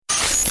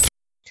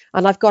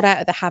And I've got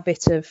out of the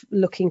habit of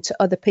looking to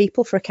other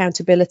people for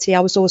accountability. I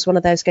was always one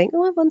of those going,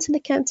 oh, I want an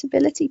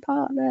accountability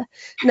partner.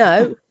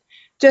 No,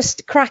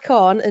 just crack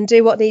on and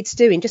do what needs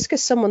doing. Just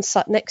because someone's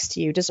sat next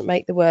to you doesn't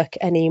make the work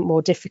any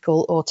more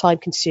difficult or time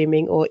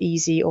consuming or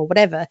easy or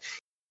whatever.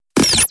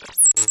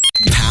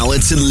 Power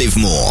to Live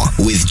More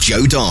with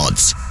Jo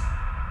Dodds.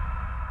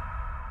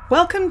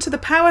 Welcome to the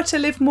Power to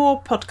Live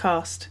More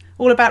podcast,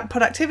 all about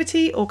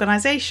productivity,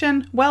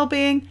 organisation,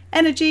 well-being,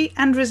 energy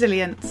and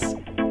resilience.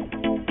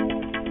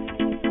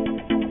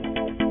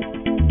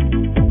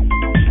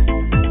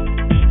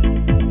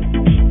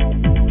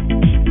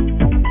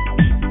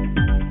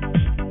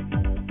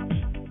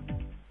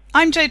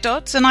 I'm Jo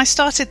Dodds, and I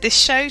started this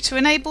show to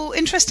enable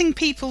interesting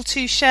people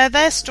to share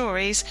their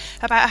stories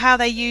about how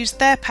they use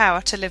their power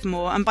to live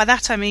more, and by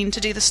that I mean to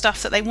do the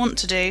stuff that they want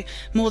to do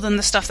more than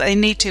the stuff that they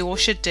need to or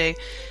should do.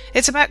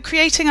 It's about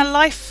creating a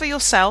life for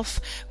yourself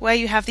where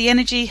you have the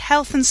energy,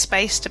 health and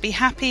space to be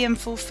happy and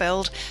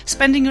fulfilled,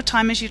 spending your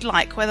time as you'd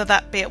like, whether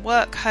that be at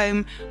work,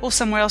 home or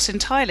somewhere else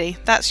entirely.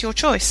 That's your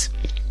choice.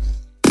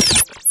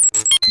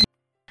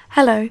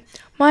 Hello,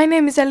 my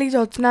name is Ellie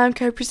Dodds and I'm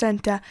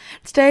co-presenter.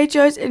 Today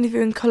Jo is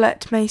interviewing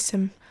Colette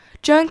Mason.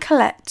 Jo and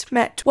Colette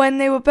met when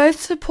they were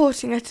both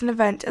supporting at an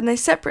event, and they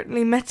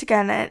separately met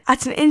again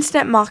at an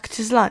internet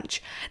marketer's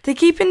lunch. They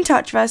keep in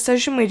touch via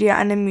social media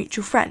and a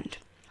mutual friend.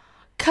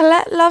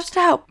 Colette loves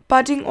to help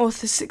budding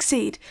authors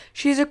succeed.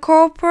 She is a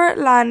corporate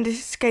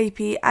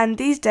landscapie, and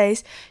these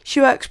days she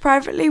works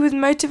privately with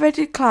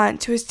motivated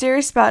clients who are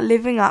serious about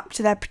living up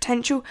to their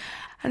potential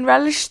and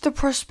relish the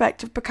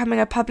prospect of becoming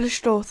a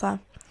published author.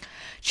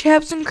 She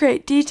helps them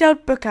create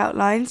detailed book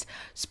outlines,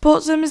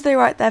 supports them as they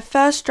write their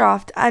first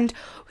draft, and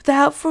with the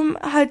help from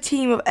her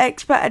team of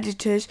expert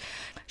editors,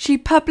 she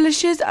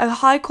publishes a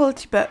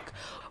high-quality book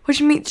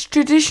which meets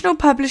traditional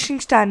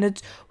publishing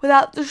standards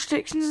without the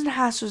restrictions and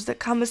hassles that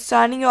come with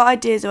signing your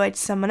ideas away to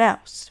someone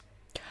else.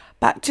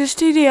 Back to the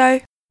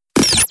studio.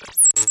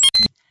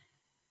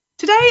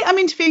 Today I'm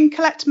interviewing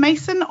Colette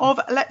Mason of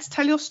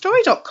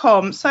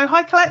letstellyourstory.com. So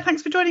hi Colette,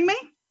 thanks for joining me.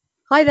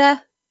 Hi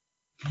there.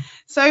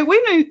 So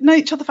we know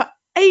each other for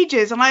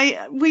ages,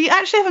 and we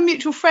actually have a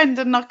mutual friend,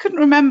 and I couldn't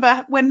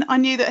remember when I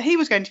knew that he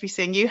was going to be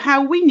seeing you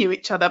how we knew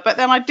each other, but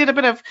then I did a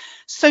bit of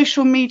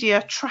social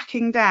media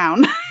tracking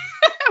down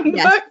and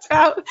worked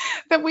out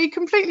that we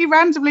completely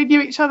randomly knew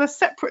each other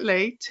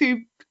separately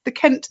to the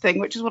Kent thing,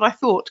 which is what I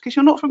thought, because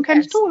you're not from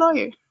Kent at all, are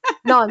you?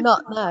 No, I'm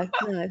not. No.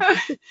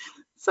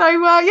 So so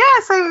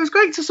it was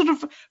great to sort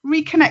of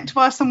reconnect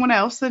via someone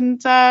else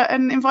and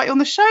invite you on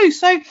the show.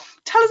 So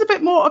tell us a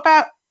bit more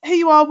about who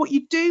you are, what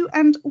you do,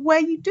 and where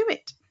you do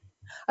it.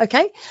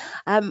 Okay,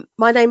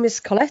 my name is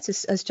Colette,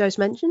 as Jo's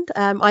mentioned.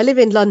 I live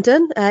in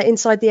London,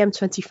 inside the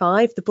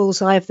M25, the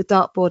bullseye of the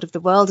dartboard of the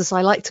world, as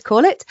I like to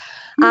call it.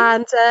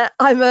 And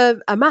I'm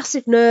a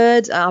massive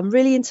nerd. I'm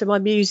really into my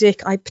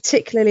music. I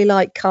particularly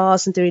like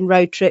cars and doing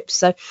road trips.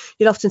 So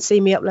you'll often see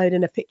me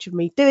uploading a picture of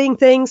me doing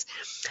things.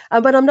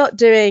 And when I'm not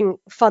doing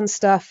fun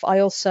stuff, I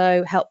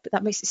also help.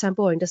 That makes it sound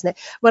boring, doesn't it?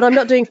 When I'm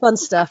not doing fun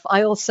stuff,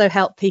 I also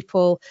help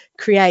people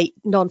create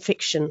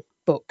non-fiction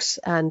books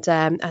and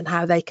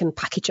how they can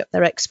package up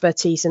their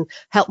expertise and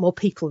help more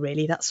people.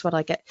 Really, that's what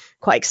I get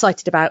quite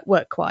excited about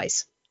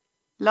work-wise.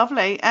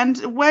 Lovely. And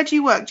where do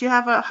you work? Do you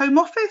have a home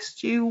office?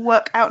 Do you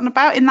work out and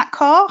about in that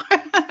car?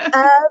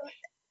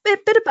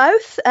 Bit of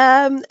both.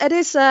 It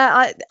is.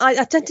 I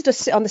tend to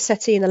just sit on the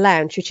settee in the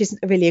lounge, which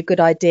isn't really a good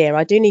idea.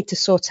 I do need to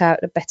sort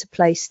out a better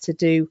place to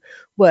do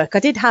work. I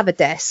did have a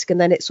desk, and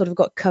then it sort of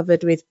got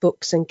covered with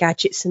books and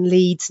gadgets and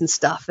leads and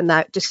stuff, and now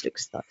it just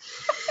looks like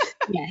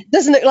it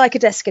doesn't look like a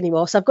desk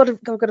anymore. So I've got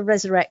to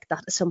resurrect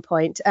that at some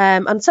point.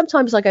 And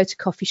sometimes I go to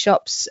coffee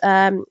shops,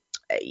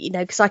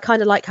 because I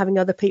kind of like having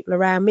other people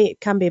around me. It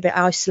can be a bit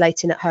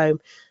isolating at home.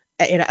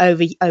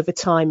 Over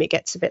time it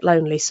gets a bit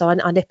lonely, so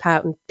I nip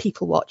out and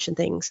people watch and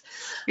things,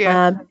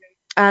 and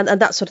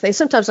that sort of thing.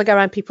 Sometimes I go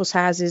around people's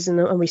houses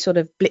and we sort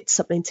of blitz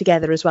something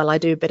together as well. I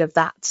do a bit of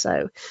that,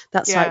 so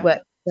that's how it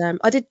works.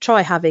 I did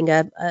try having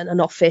an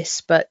office,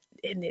 but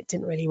it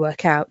didn't really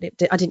work out.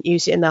 I didn't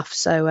use it enough,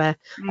 so I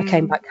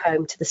came back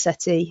home to the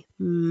settee.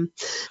 I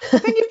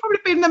think you've probably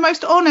been the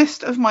most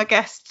honest of my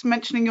guests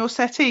mentioning your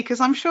settee,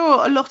 because I'm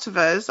sure a lot of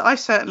us, I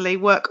certainly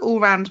work all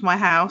around my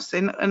house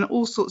in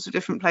all sorts of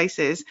different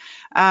places,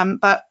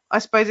 but I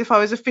suppose if I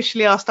was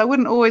officially asked, I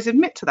wouldn't always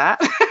admit to that.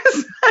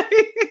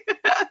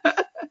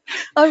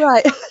 Oh,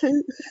 right.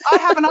 I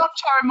have an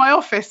armchair in my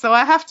office, so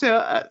I have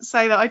to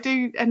say that I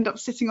do end up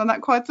sitting on that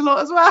quite a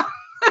lot as well.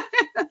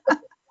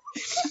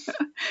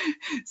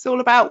 It's all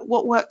about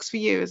what works for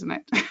you, isn't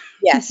it?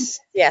 Yes.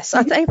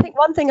 I think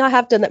one thing I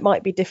have done that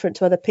might be different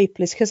to other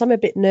people is because I'm a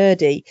bit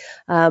nerdy.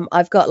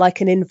 I've got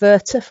like an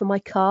inverter for my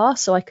car,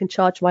 so I can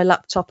charge my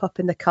laptop up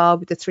in the car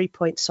with the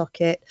 3-point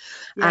socket,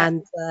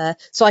 and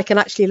so I can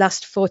actually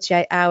last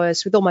 48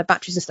 hours with all my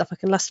batteries and stuff. I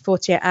can last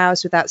 48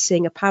 hours without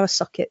seeing a power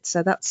socket.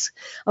 So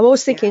I'm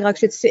always thinking I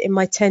should sit in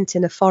my tent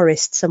in a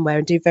forest somewhere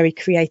and do very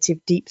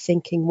creative, deep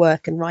thinking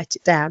work and write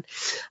it down.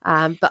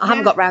 But I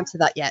haven't got round to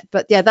that yet.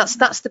 But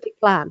that's the big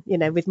plan,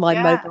 with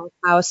my mobile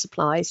power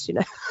supplies,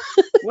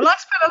 Well, I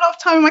spent a lot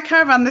of time in my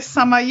caravan this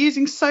summer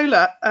using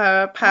solar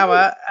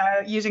power,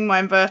 using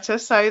my inverter,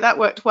 so that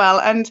worked well.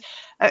 And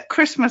at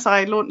Christmas,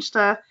 I launched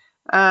a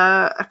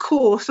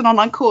course, an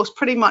online course,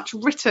 pretty much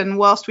written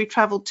whilst we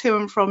travelled to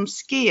and from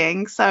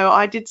skiing. So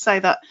I did say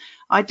that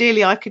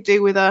ideally I could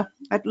do with a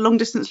long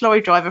distance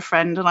lorry driver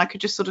friend, and I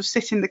could just sort of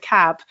sit in the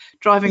cab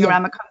driving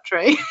around the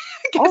country,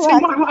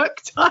 getting my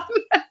work done.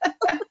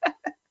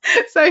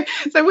 So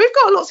we've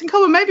got lots in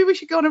common. Maybe we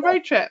should go on a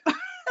road trip.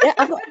 Yeah,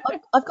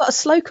 I've got a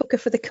slow cooker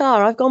for the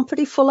car. I've gone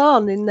pretty full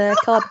on in the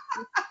car.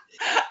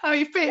 Oh,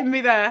 you've beaten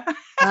me there.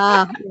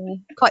 Yeah.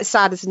 Quite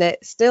sad, isn't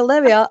it? Still,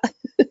 there we are.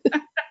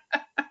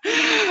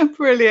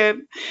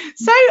 Brilliant.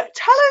 So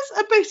tell us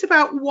a bit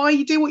about why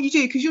you do what you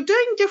do, because you're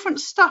doing different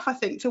stuff, I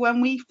think, to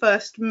when we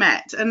first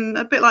met. And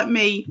a bit like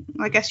me,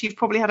 I guess you've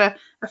probably had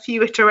a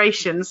few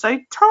iterations. So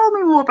tell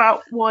me more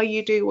about why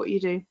you do what you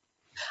do.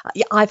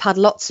 Yeah, I've had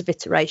lots of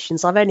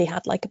iterations. I've only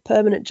had like a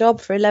permanent job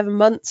for 11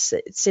 months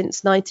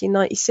since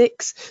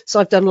 1996. So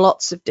I've done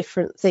lots of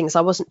different things.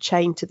 I wasn't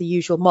chained to the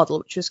usual model,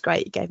 which was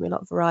great. It gave me a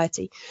lot of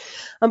variety.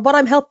 And what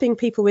I'm helping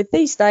people with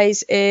these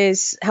days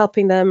is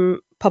helping them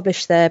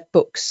publish their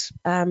books.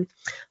 I'm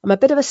a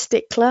bit of a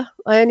stickler.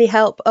 I only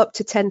help up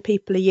to 10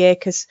 people a year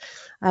because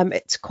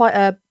it's quite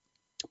a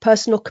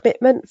personal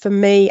commitment for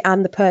me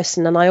and the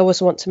person, and I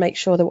always want to make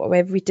sure that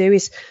whatever we do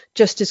is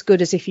just as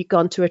good as if you've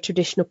gone to a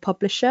traditional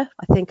publisher.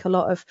 I think a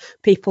lot of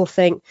people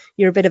think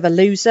you're a bit of a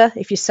loser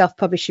if you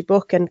self-publish your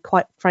book, and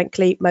quite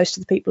frankly most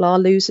of the people are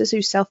losers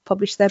who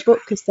self-publish their book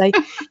because they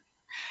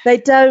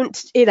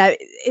don't,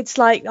 it's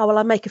like, oh well,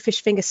 I make a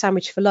fish finger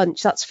sandwich for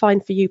lunch. That's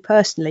fine for you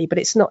personally, but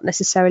it's not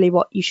necessarily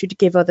what you should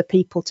give other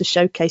people to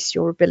showcase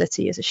your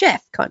ability as a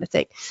chef, kind of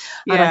thing.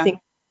 And I think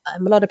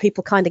a lot of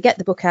people kind of get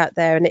the book out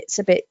there and it's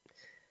a bit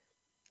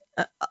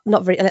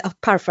not very, I'll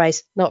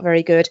paraphrase, not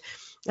very good,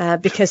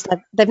 because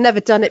they've never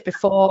done it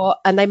before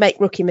and they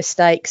make rookie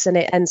mistakes and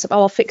it ends up,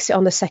 oh, I'll fix it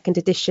on the second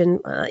edition.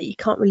 You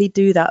can't really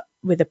do that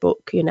with a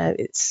book.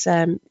 It's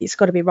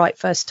got to be right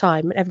first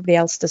time. Everybody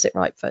else does it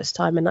right first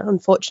time, and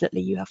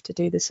unfortunately you have to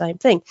do the same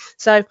thing.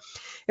 So it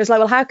was like,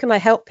 well, how can I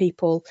help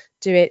people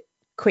do it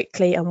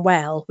quickly and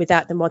well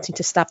without them wanting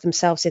to stab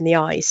themselves in the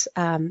eyes?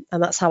 And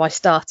that's how I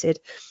started.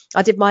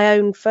 I did my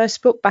own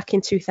first book back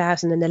in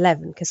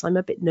 2011 because I'm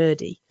a bit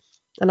nerdy.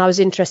 And I was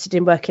interested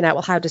in working out,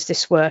 well, how does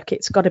this work?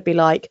 It's got to be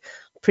like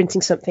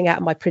printing something out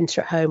of my printer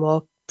at home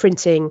or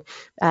printing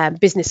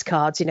business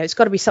cards. It's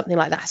got to be something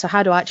like that. So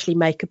how do I actually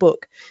make a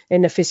book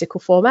in a physical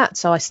format?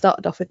 So I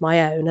started off with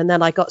my own, and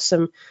then I got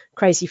some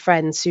crazy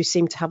friends who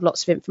seemed to have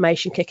lots of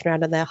information kicking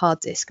around on their hard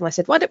disk. And I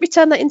said, why don't we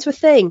turn that into a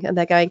thing? And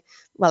they're going,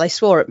 well, they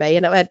swore at me,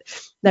 and I went,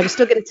 no, we're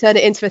still going to turn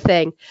it into a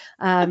thing.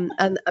 And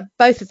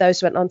both of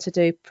those went on to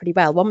do pretty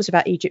well. One was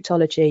about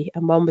Egyptology,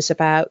 and one was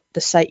about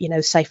the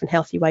safe and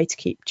healthy way to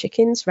keep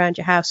chickens around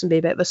your house and be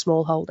a bit of a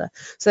smallholder.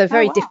 So they're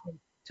very different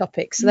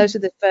topics. So those are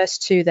the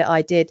first two that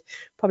I did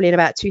probably in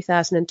about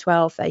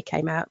 2012. They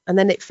came out, and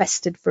then it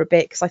festered for a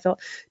bit because I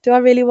thought, do I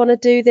really want to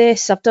do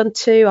this? I've done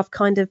two. I've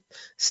kind of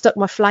stuck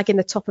my flag in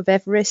the top of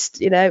Everest.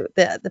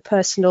 The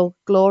personal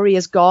glory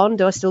is gone.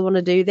 Do I still want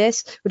to do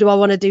this, or do I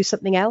want to do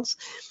something else?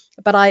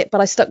 But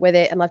I stuck with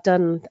it, and I've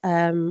done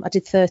I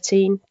did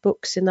 13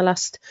 books in the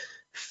last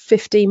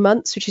 15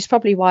 months, which is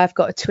probably why I've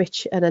got a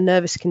twitch and a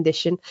nervous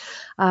condition.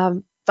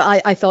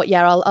 But I thought,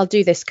 yeah, I'll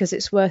do this because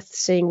it's worth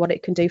seeing what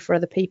it can do for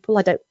other people.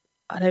 I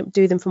don't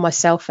do them for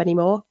myself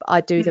anymore, but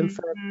I do them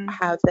for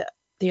how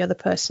the other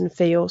person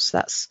feels.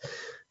 That's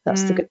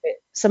the good bit.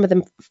 Some of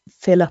them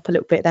fill up a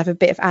little bit. They have a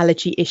bit of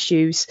allergy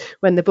issues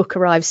when the book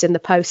arrives in the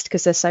post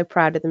because they're so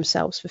proud of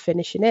themselves for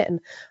finishing it. And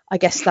I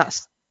guess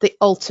that's the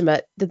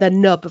ultimate, the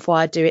nub of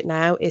why I do it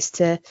now, is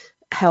to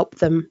help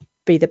them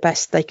be the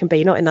best they can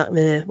be, not in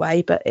that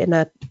way, but in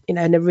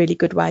a really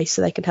good way,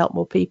 so they can help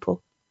more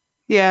people.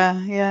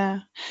 Yeah.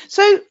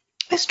 So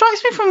it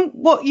strikes me from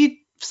what you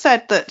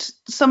said that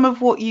some of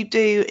what you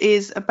do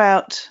is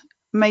about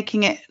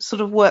making it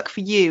sort of work for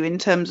you in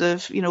terms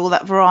of all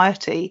that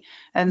variety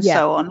and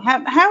so on.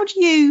 How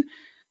do you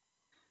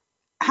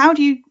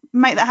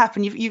make that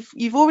happen?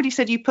 You've already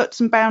said you put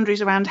some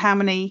boundaries around how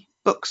many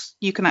books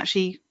you can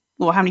actually,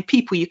 or how many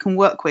people you can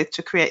work with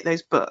to create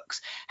those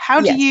books. How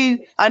do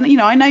you? I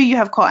know you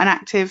have quite an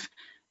active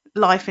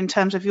life in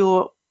terms of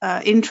your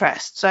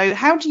interest. So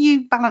how do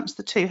you balance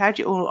the two? How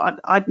do you? Or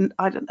I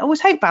always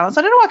hate balance.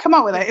 I don't know why I come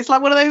up with it. It's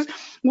like one of those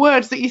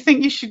words that you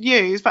think you should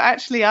use, but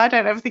actually I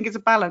don't ever think it's a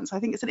balance. I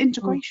think it's an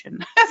integration.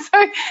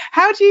 So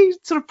how do you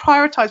sort of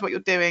prioritize what you're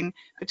doing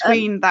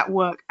between that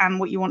work and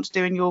what you want to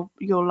do in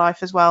your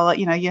life as well?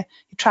 You're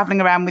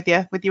traveling around with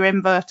your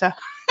inverter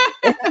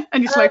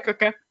and your slow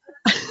cooker.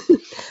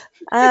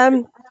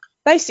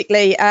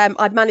 Basically,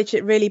 I manage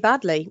it really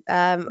badly,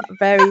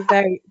 very,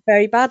 very,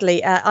 very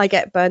badly. I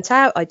get burnt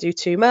out. I do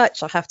too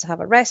much. I have to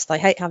have a rest. I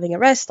hate having a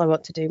rest. I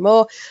want to do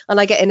more. And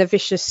I get in a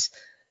vicious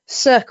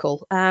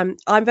circle. I'm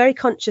very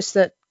conscious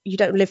that you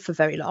don't live for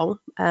very long.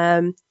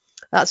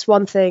 That's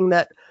one thing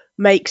that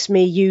makes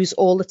me use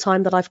all the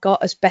time that I've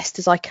got as best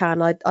as I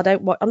can. I'm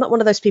not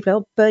one of those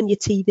people, burn your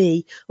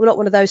TV. I'm not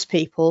one of those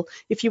people.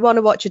 If you want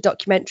to watch a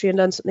documentary and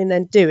learn something,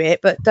 then do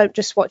it, but don't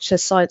just watch a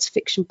science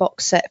fiction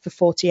box set for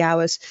 40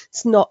 hours.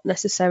 It's not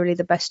necessarily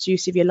the best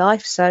use of your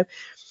life. So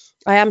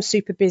I am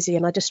super busy,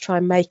 and I just try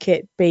and make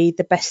it be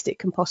the best it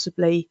can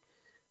possibly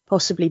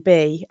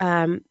be.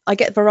 I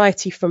get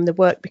variety from the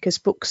work because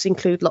books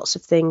include lots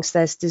of things.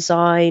 There's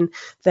design,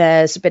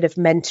 there's a bit of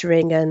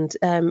mentoring,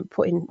 and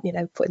putting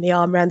the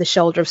arm around the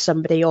shoulder of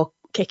somebody or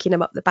kicking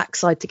them up the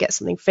backside to get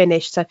something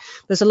finished. So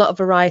there's a lot of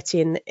variety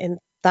in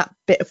that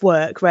bit of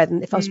work, rather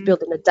than if I was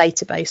building a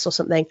database or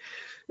something.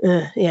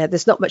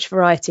 There's not much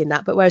variety in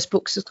that, but whereas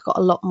books have got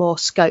a lot more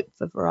scope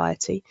for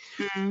variety.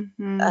 So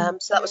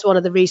that was one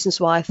of the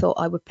reasons why I thought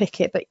I would pick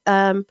it. But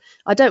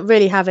I don't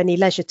really have any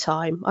leisure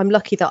time. I'm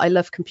lucky that I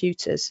love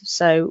computers,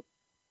 so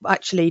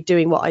actually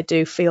doing what I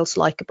do feels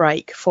like a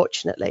break,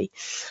 fortunately.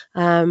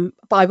 But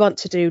I want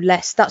to do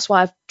less. That's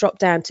why I've dropped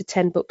down to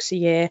 10 books a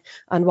year,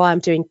 and why I'm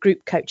doing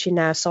group coaching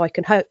now, so I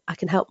can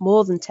help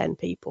more than 10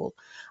 people,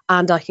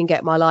 and I can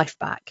get my life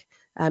back.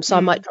 So I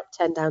might drop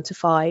 10 down to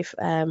 5.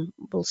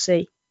 We'll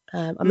see.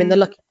 I'm in the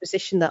lucky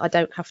position that I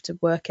don't have to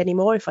work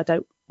anymore if I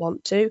don't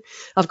want to.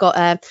 I've got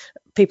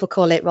we'll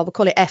call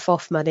it F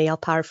off money, I'll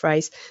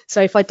paraphrase.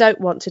 So if I don't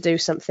want to do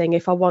something,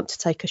 if I want to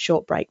take a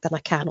short break, then I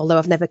can, although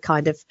I've never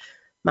kind of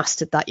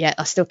mastered that yet.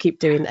 I still keep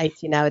doing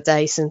 18-hour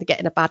days and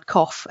getting a bad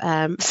cough.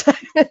 Yeah.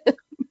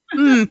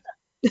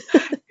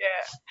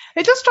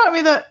 It does strike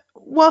me that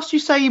whilst you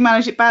say you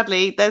manage it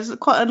badly, there's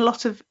quite a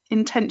lot of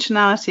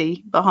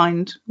intentionality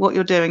behind what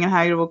you're doing and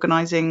how you're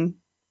organising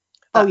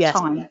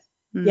time.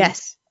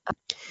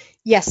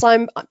 Yes,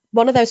 I'm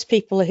one of those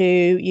people who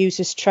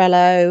uses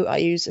Trello. I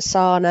use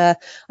Asana.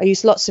 I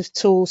use lots of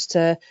tools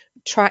to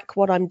track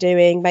what I'm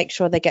doing, make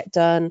sure they get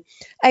done.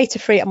 To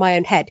free up my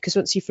own head, because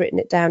once you've written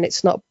it down,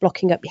 it's not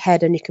blocking up your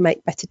head, and you can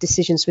make better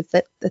decisions with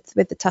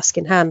the task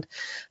in hand.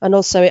 And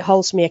also it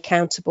holds me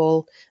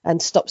accountable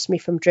and stops me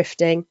from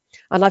drifting.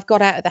 And I've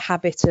got out of the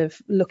habit of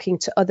looking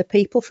to other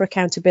people for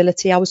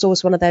accountability. I was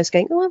always one of those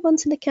going, I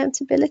want an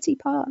accountability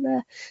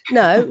partner.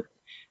 No.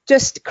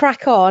 Just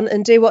crack on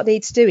and do what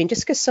needs doing.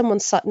 Just because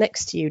someone's sat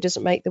next to you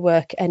doesn't make the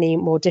work any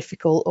more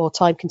difficult or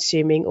time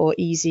consuming or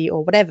easy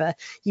or whatever.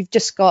 You've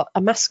just got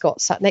a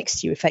mascot sat next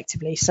to you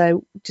effectively.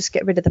 So just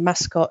get rid of the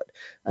mascot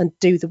and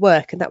do the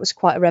work. And that was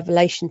quite a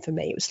revelation for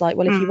me. It was like,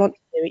 well, if you want to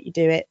do it, you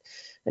do it.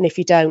 And if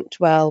you don't,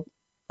 well,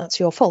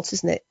 that's your fault,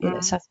 isn't it?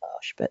 It sounds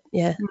harsh, but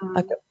yeah.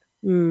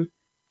 So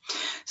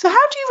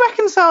how do you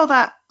reconcile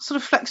that sort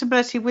of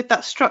flexibility with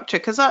that structure?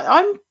 Because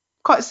I'm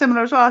quite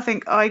similar as well. I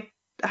think I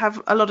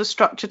have a lot of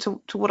structure to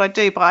what I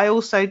do, but I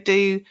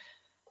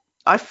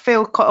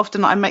feel quite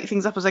often that I make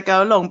things up as I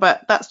go along,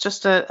 but that's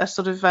just a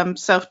sort of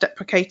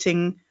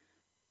self-deprecating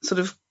sort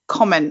of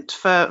comment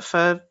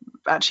for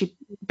actually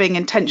being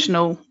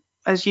intentional,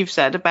 as you've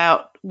said,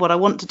 about what I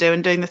want to do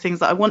and doing the things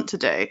that I want to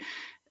do.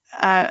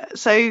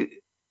 So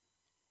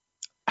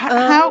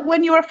how,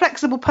 when you're a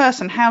flexible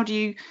person, how do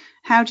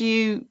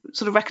you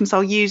sort of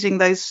reconcile using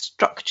those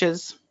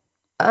structures?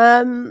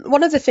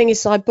 One of the things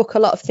is I book a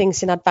lot of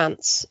things in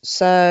advance.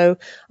 So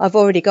I've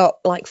already got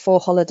like 4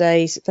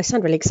 holidays. They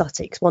sound really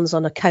exotic. One's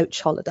on a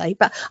coach holiday,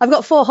 but I've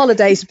got 4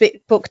 holidays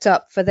booked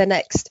up for the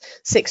next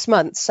 6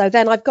 months. So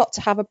then I've got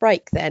to have a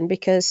break then,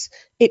 because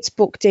it's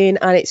booked in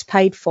and it's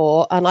paid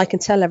for, and I can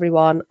tell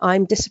everyone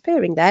I'm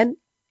disappearing then,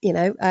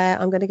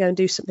 I'm going to go and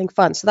do something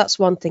fun. So that's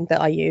one thing that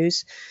I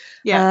use.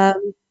 Yeah.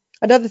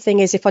 Another thing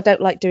is, if I don't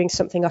like doing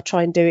something, I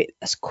try and do it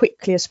as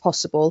quickly as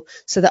possible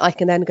so that I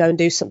can then go and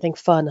do something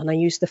fun, and I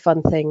use the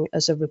fun thing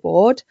as a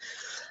reward.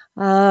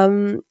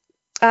 And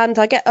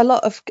I get a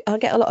lot of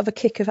a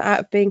kick out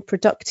of being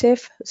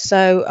productive.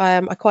 So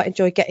I quite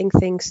enjoy getting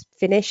things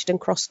finished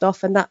and crossed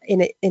off, and that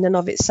in and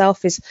of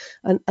itself is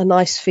a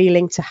nice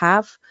feeling to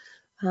have.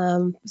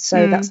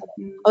 That's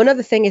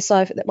another thing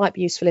that might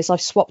be useful is I've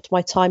swapped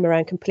my time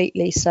around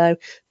completely. So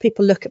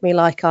people look at me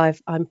like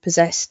I'm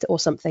possessed or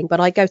something,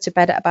 but I go to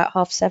bed at about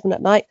 7:30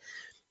 at night,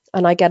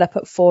 and I get up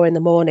at 4 in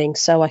the morning,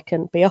 so I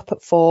can be up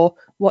at 4,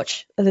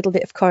 watch a little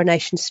bit of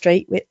Coronation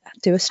Street,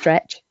 do a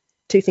stretch,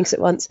 2 things at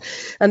once,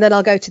 and then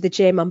I'll go to the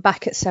gym. I'm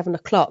back at 7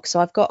 o'clock, so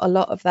I've got a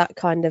lot of that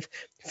kind of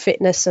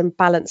fitness and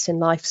balance in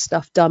life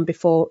stuff done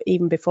before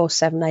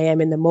 7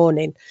 a.m. in the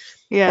morning.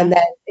 Yeah. And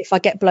then if I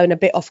get blown a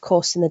bit off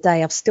course in the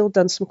day, I've still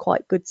done some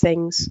quite good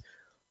things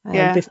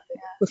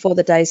before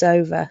the day's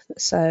over.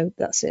 So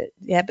that's it.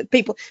 Yeah, but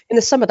people in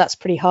the summer, that's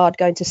pretty hard,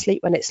 going to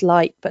sleep when it's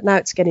light. But now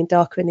it's getting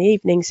darker in the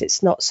evenings,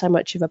 it's not so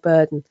much of a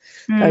burden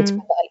going to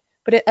bed.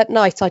 But at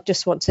night, I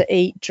just want to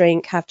eat,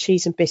 drink, have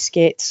cheese and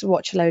biscuits,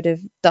 watch a load of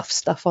duff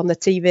stuff on the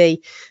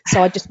TV.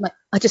 So I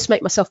just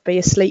make myself be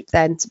asleep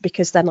then,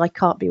 because then I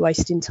can't be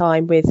wasting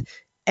time with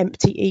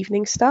empty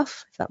evening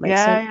stuff, if that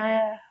makes sense.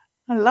 Yeah.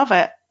 I love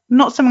it.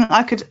 Not something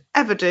I could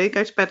ever do,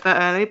 go to bed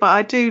that early, but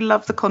I do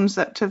love the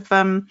concept of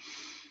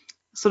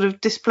sort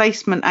of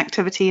displacement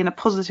activity in a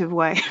positive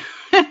way.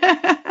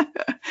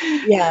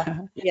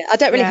 Yeah. I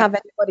don't really Yeah. have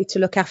anybody to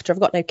look after. I've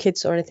got no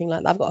kids or anything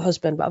like that. I've got a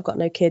husband, but I've got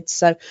no kids,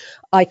 so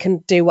I can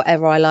do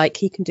whatever I like.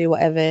 He can do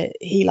whatever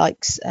he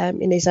likes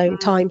in his own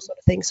time, sort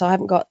of thing. So I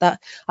haven't got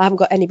that. I haven't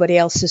got anybody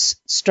else's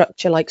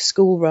structure like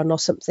school run or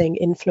something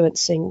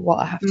influencing what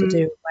I have to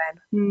do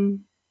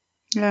when.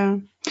 Yeah.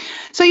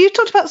 So you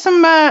talked about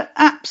some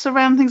apps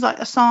around things like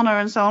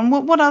Asana and so on.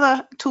 What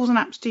other tools and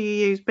apps do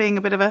you use? Being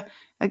a bit of a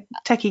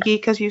techie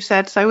geek, as you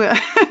said, so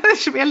there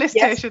should be a list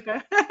here, should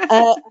there?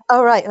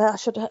 All right,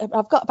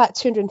 I've got about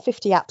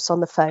 250 apps on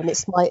the phone.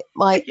 It's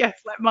my yes,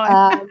 like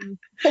mine.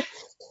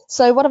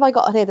 So what have I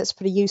got on here that's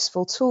pretty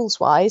useful tools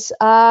wise?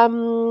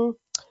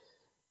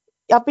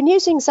 I've been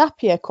using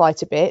Zapier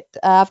quite a bit.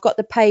 I've got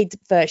the paid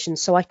version,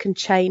 so I can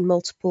chain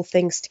multiple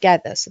things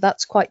together. So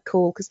that's quite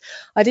cool, because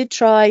I did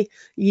try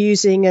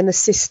using an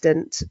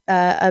assistant,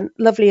 and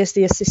lovely as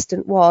the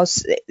assistant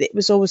was, it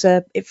was always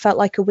it felt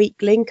like a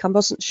weak link. I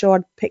wasn't sure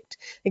I'd picked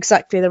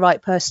exactly the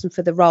right person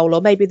for the role,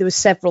 or maybe there were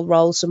several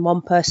roles and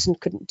one person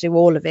couldn't do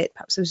all of it.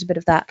 Perhaps there was a bit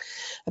of that.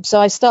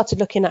 So I started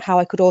looking at how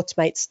I could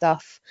automate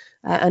stuff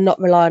and not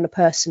rely on a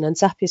person, and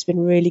Zapier's been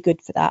really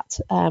good for that.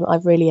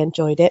 I've really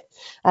enjoyed it.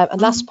 And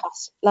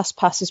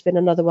LastPass has been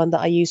another one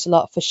that I use a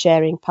lot for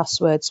sharing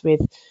passwords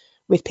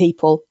with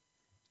people.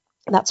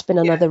 That's been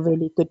another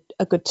really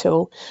good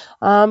tool.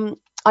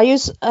 I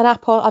use an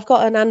app I've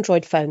got an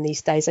Android phone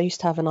these days. I used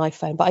to have an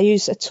iPhone, but I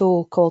use a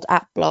tool called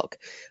AppBlock,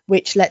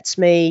 which lets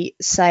me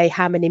say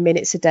how many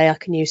minutes a day I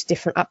can use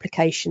different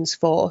applications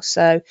for.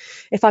 So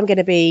if I'm going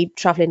to be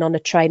traveling on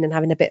a train and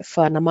having a bit of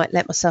fun, I might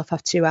let myself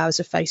have 2 hours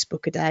of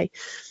Facebook a day.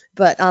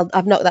 But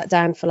I've knocked that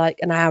down for like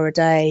an hour a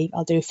day.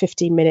 I'll do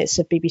 15 minutes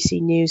of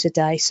BBC News a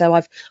day. So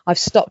I've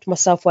stopped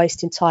myself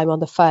wasting time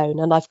on the phone,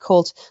 and I've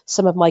called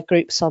some of my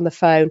groups on the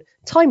phone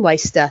Time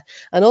Waster,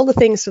 and all the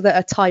things that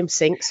are time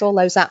sinks, all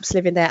those apps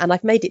live in there, and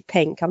I've made it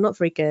pink. I'm not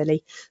very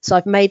girly, so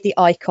I've made the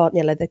icon,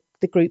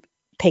 the group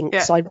pink,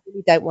 so I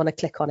really don't want to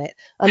click on it,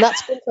 and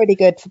that's been pretty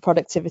good for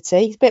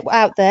productivity. It's a bit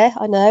out there,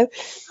 I know,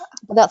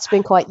 but that's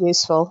been quite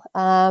useful.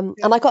 And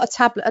I got a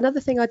tablet. Another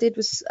thing I did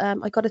was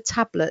I got a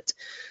tablet.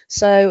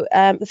 So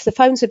if the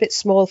phone's a bit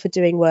small for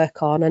doing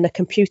work on, and a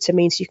computer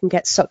means you can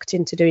get sucked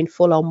into doing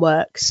full-on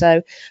work,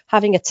 so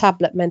having a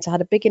tablet meant I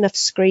had a big enough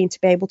screen to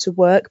be able to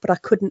work, but I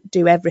couldn't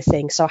do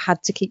everything, so I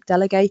had to keep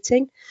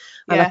delegating,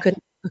 and I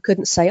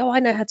couldn't say, I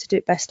know how to do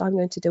it best, I'm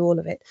going to do all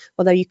of it.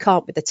 Although you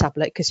can't with the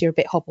tablet because you're a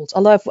bit hobbled.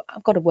 Although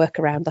I've got a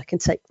workaround. I can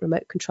take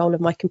remote control of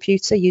my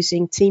computer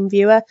using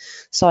TeamViewer,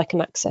 so I can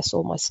access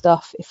all my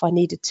stuff if I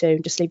needed to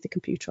and just leave the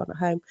computer on at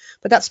home.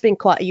 But that's been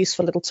quite a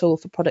useful little tool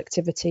for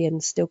productivity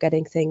and still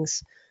getting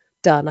things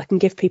done. I can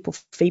give people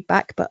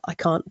feedback, but I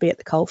can't be at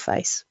the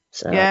coalface.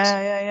 So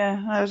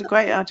that was a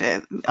great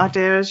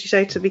idea, as you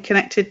say, to be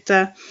connected.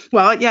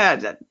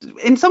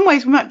 In some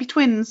ways we might be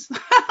twins.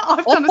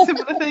 I've done a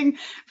similar thing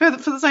for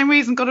the same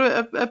reason. Got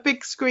a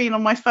big screen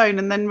on my phone,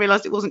 and then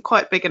realised it wasn't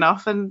quite big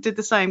enough, and did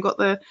the same. Got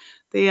the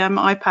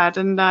iPad,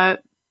 and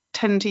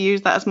tend to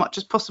use that as much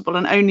as possible,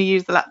 and only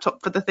use the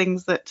laptop for the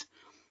things that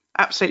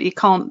absolutely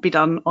can't be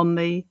done on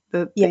the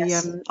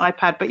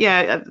iPad. But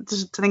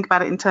just to think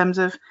about it in terms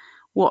of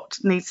what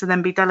needs to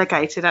then be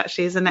delegated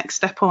actually is the next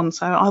step on.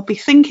 So I'll be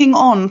thinking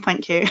on.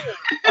 Thank you.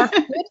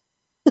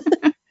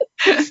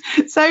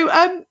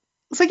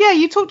 So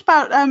you talked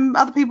about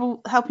other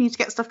people helping you to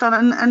get stuff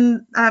done,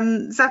 and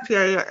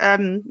Zapier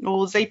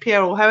or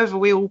Zapier, or however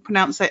we all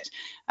pronounce it,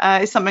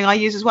 is something I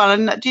use as well.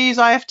 And do you use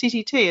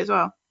IFTTT as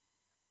well?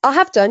 I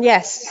have done,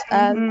 yes.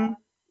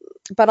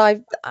 But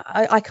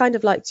I kind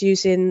of liked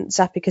using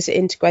Zapier because it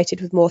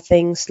integrated with more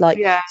things like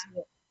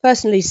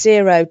personally,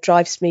 Xero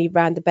drives me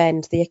round the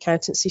bend, the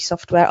accountancy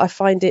software. I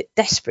find it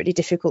desperately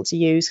difficult to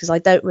use because I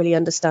don't really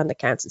understand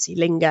accountancy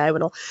lingo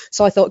and all.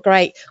 So I thought,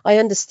 great, I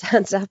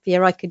understand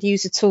Zapier. I could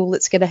use a tool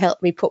that's going to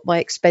help me put my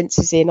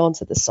expenses in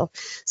onto the soft.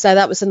 So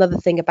that was another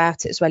thing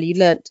about it as well. You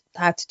learnt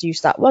how to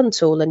use that one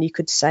tool, and you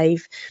could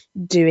save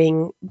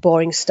doing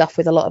boring stuff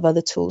with a lot of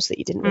other tools that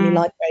you didn't really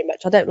like very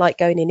much. I don't like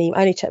going in email.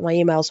 I only check my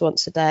emails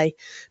once a day.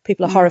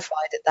 People are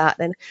horrified at that.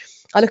 And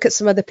I look at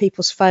some other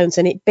people's phones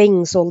and it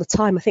bings all the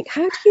time. I think,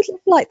 how do you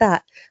live like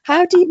that?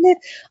 How do you live?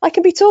 I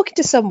can be talking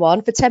to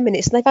someone for 10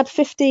 minutes and they've had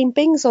 15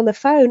 bings on the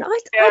phone.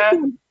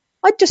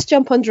 I'd just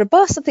jump under a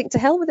bus. I think to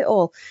hell with it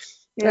all.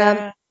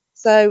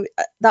 So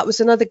that was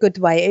another good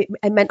way.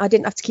 It meant I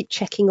didn't have to keep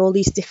checking all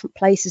these different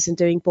places and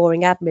doing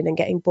boring admin and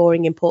getting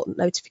boring important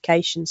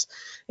notifications.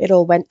 It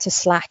all went to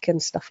Slack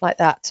and stuff like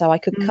that. So I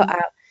could cut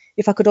out,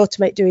 if I could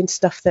automate doing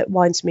stuff that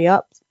winds me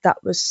up,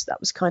 that was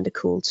kind of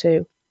cool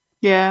too.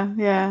 Yeah,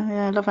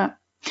 I love it.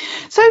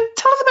 So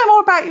tell us a bit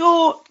more about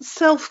your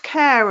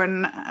self-care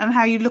and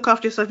how you look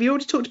after yourself. You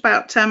already talked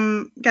about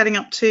getting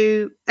up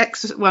to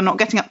exercise. Well, not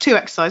getting up to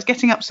exercise,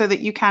 getting up so that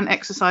you can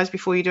exercise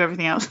before you do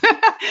everything else.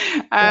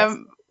 Yes.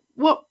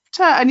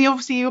 And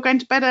obviously you're going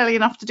to bed early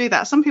enough to do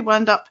that. Some people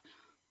end up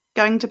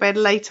going to bed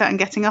later and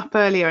getting up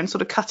earlier and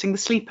sort of cutting the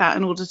sleep out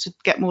in order to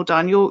get more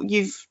done.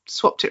 You've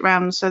swapped it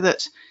around so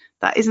that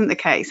isn't the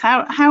case.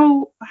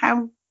 How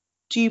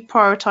do you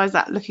prioritise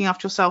that, looking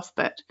after yourself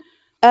a bit?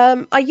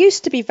 I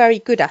used to be very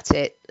good at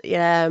it,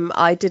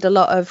 I did a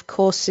lot of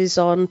courses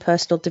on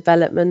personal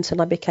development,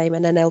 and I became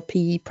an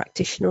NLP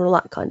practitioner and all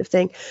that kind of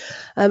thing.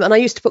 And I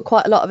used to put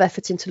quite a lot of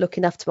effort into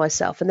looking after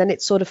myself, and then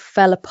it sort of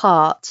fell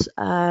apart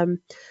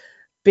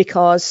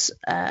because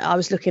I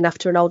was looking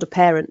after an older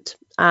parent.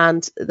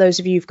 And those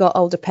of you who've got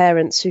older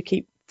parents who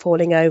keep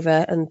falling over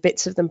and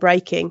bits of them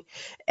breaking,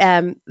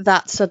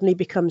 that suddenly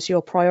becomes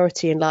your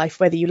priority in life,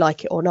 whether you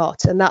like it or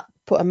not. And that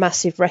put a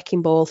massive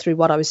wrecking ball through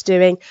what I was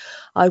doing.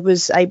 I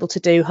was able to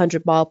do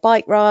 100-mile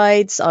bike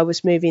rides. I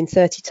was moving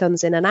 30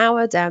 tons in an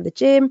hour down the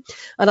gym,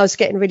 and I was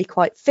getting really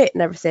quite fit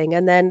and everything.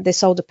 And then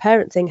this older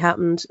parent thing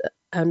happened,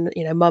 and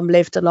mum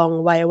lived a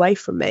long way away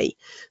from me.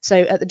 So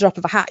at the drop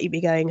of a hat, you'd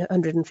be going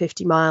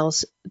 150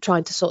 miles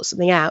trying to sort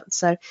something out.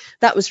 So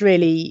that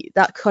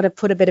kind of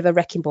put a bit of a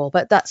wrecking ball.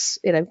 But that's,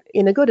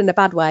 in a good and a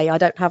bad way, I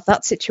don't have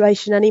that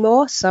situation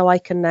anymore. So I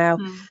can now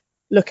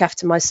look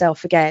after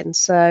myself again.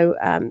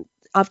 So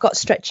I've got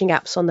stretching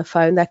apps on the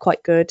phone. They're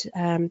quite good.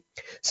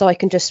 So I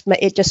can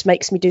it just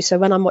makes me do so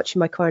when I'm watching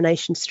my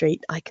Coronation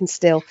Street. I can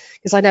still,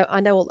 because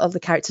I know all of the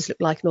characters look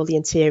like and all the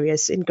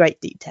interiors in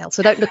great detail.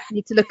 So I don't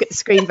need to look at the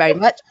screen very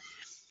much.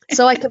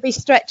 So I could be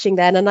stretching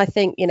then. And I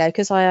think,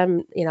 because I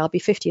am, I'll be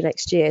 50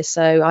 next year.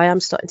 So I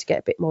am starting to get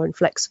a bit more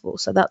inflexible.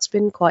 So that's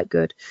been quite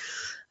good.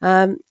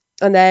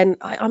 And then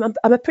I'm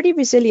a pretty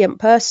resilient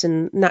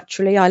person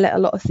naturally. I let a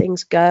lot of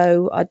things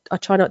go. I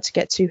try not to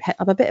get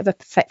I'm a bit of a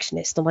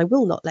perfectionist, and I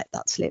will not let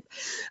that slip.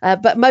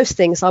 But most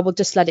things I will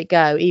just let it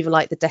go, even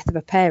like the death of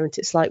a parent.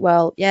 It's like,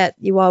 well, yeah,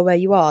 you are where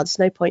you are. There's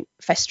no point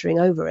festering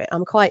over it.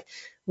 I'm quite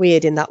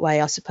weird in that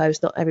way, I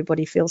suppose. Not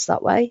everybody feels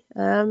that way.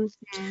 So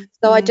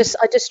I just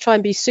try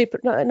and be super,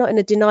 not in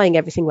a denying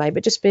everything way,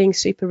 but just being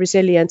super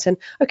resilient. And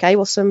okay,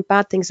 well, some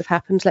bad things have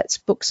happened. Let's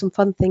book some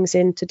fun things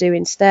in to do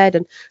instead,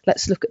 and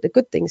let's look at the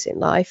good things in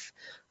life.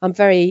 I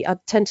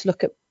tend to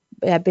look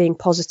at being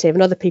positive,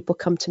 and other people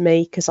come to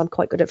me because I'm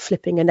quite good at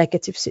flipping a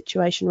negative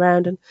situation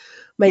around and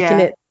making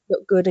it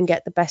look good and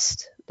get the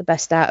best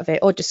out of it,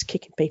 or just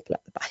kicking people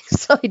at the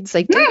backside and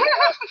say,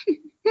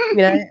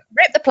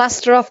 rip the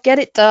plaster off, get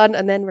it done,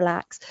 and then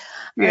relax.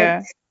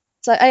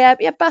 So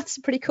baths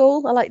are pretty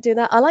cool. I like doing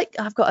that.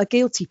 I've got a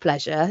guilty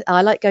pleasure.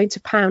 I like going to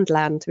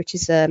Poundland, which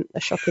is a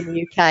shop in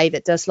the UK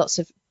that does lots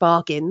of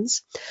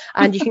bargains,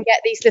 and you can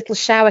get these little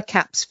shower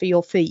caps for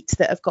your feet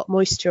that have got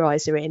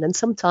moisturizer in. And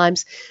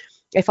sometimes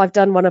if I've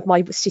done one of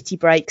my city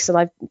breaks, and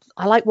I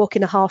like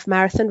walking a half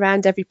marathon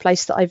around every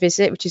place that I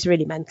visit, which is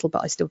really mental,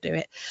 but I still do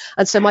it.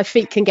 And so my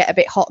feet can get a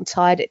bit hot and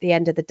tired at the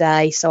end of the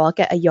day. So I'll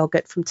get a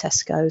yogurt from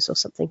Tesco's or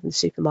something from the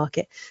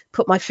supermarket,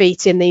 put my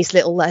feet in these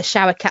little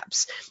shower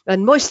caps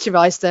and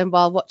moisturize them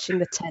while watching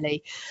the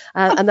telly.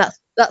 And that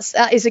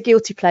is a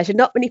guilty pleasure.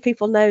 Not many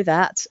people know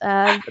that.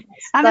 And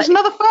it's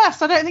another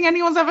first. I don't think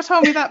anyone's ever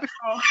told me that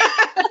before.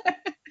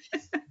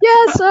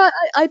 So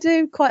I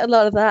do quite a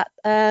lot of that.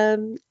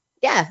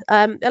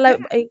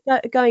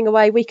 Going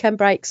away, weekend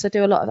breaks, I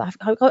do a lot of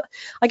that.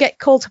 I get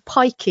called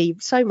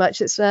pikey so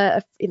much. It's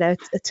a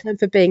term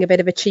for being a bit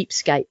of a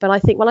cheapskate, but I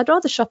think, well, I'd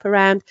rather shop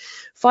around,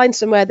 find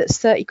somewhere that's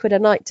 30 quid a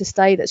night to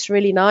stay that's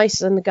really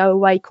nice, and go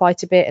away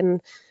quite a bit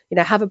and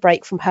have a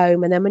break from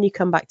home, and then when you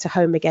come back to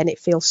home again, it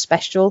feels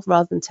special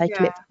rather than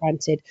taking it for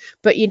granted.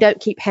 But you don't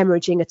keep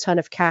hemorrhaging a ton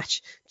of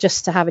cash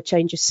just to have a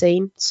change of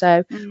scene.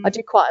 So I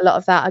do quite a lot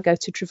of that. I go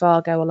to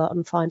Trivago a lot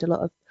and find a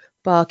lot of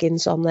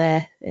bargains on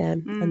there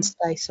and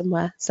stay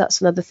somewhere. So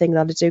that's another thing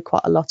that I do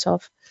quite a lot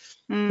of.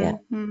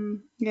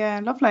 Yeah,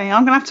 lovely.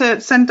 I'm gonna have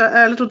to send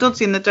little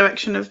Doddsy in the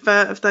direction of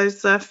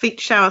those feet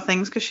shower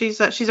things, because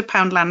she's a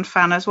Poundland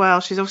fan as well.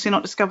 She's obviously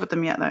not discovered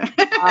them yet though.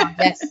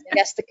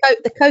 Yes,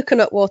 the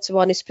coconut water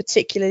one is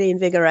particularly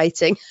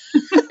invigorating.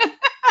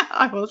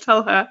 I will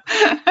tell her.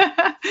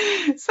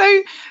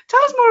 So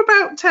tell us more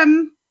about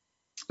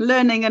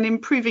learning and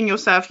improving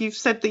yourself. You've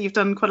said that you've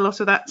done quite a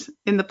lot of that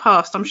in the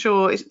past. I'm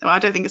sure I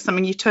don't think it's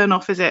something you turn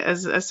off, is it,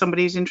 as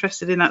somebody who's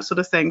interested in that sort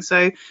of thing?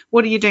 So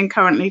what are you doing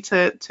currently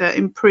to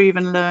improve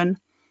and learn?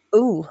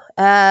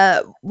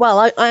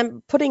 Well,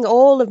 I'm putting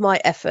all of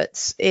my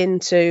efforts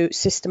into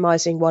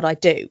systemizing what I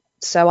do.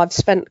 So I've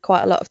spent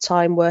quite a lot of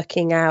time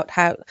working out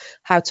how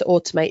to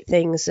automate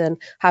things and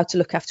how to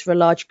look after a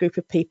large group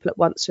of people at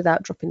once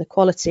without dropping the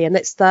quality. And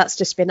that's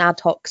just been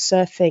ad hoc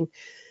surfing,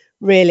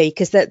 really,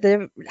 because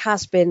there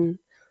has been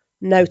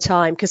no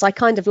time, because I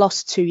kind of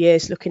lost 2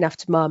 years looking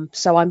after mum.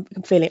 So I'm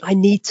feeling I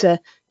need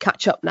to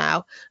catch up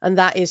now. And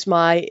that is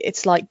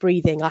it's like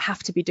breathing. I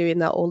have to be doing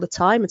that all the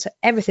time. And so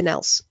everything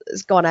else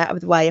has gone out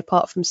of the way,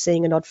 apart from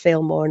seeing an odd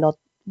film or an odd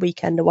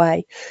weekend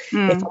away, if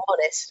I'm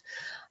honest.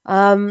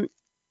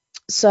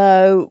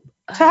 So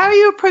how are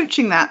you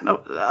approaching that,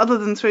 other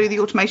than through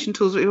the automation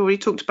tools that we've already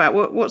talked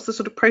about? What's the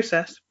sort of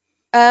process?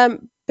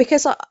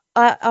 Because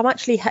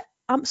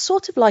I'm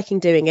sort of liking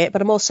doing it,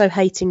 but I'm also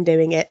hating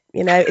doing it.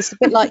 It's a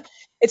bit like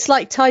it's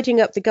like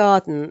tidying up the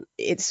garden.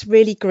 It's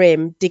really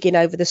grim digging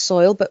over the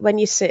soil, but when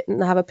you sit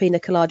and have a pina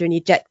colada in your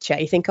deck chair,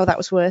 you think, oh, that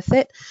was worth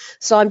it.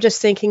 So I'm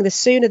just thinking the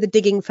sooner the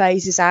digging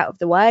phase is out of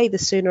the way, the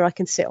sooner I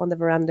can sit on the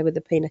veranda with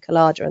the pina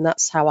colada, and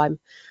that's how I'm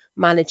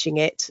managing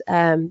it.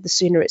 The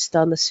sooner it's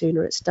done, the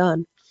sooner it's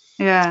done.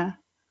 Yeah.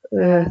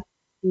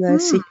 No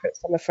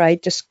secrets, I'm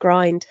afraid. Just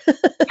grind.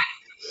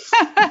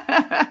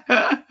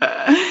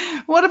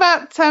 What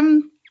about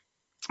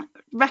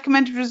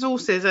recommended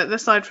resources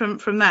aside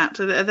from that?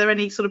 Are there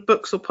any sort of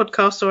books or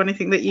podcasts or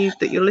anything that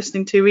you're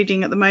listening to,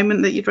 reading at the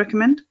moment that you'd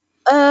recommend?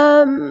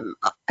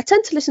 I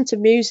tend to listen to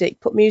music,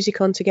 put music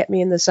on to get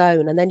me in the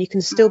zone, and then you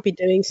can still be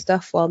doing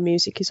stuff while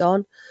music is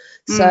on.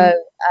 So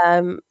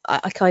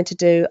I kind of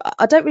do.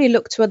 I don't really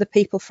look to other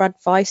people for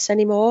advice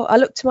anymore. I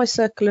look to my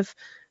circle of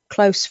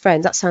close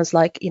friends. That sounds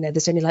like,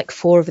 there's only like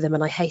 4 of them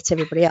and I hate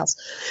everybody else.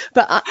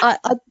 But I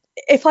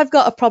if I've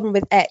got a problem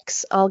with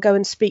X, I'll go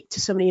and speak to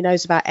somebody who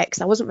knows about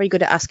X. I wasn't very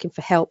good at asking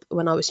for help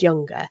when I was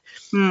younger,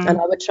 and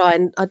I would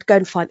I'd go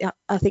and find.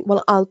 I think,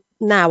 well,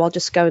 I'll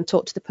just go and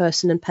talk to the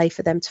person and pay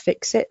for them to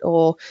fix it,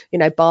 or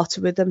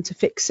barter with them to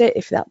fix it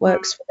if that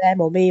works for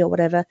them or me or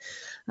whatever.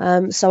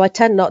 So I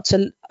tend not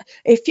to.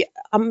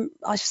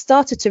 I've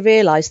started to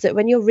realise that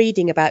when you're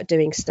reading about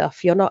doing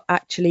stuff, you're not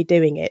actually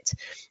doing it.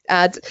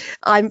 And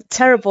I'm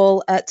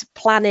terrible at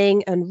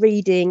planning and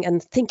reading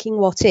and thinking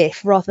what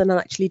if rather than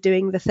actually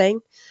doing the thing.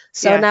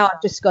 So now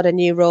I've just got a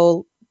new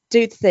rule: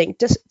 do the thing.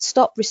 Just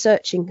stop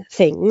researching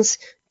things.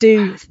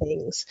 Do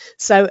things.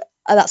 So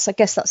I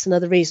guess that's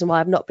another reason why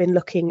I've not been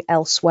looking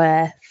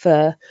elsewhere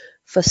for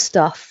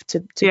stuff to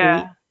be,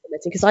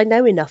 because I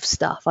know enough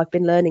stuff. I've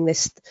been learning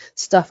this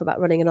stuff about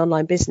running an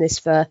online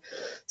business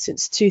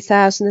since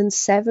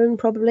 2007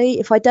 probably.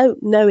 If I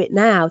don't know it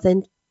now,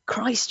 then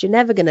Christ, you're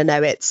never going to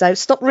know it. So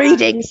stop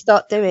reading,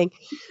 start doing.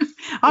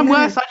 I'm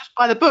worse. I just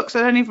buy the books.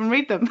 I don't even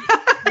read them.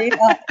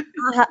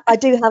 I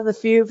do have a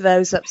few of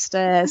those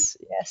upstairs.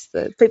 Yes,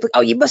 the people.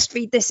 Oh, you must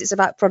read this. It's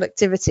about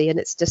productivity, and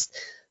it's just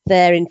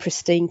there in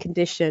pristine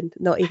condition,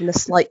 not even a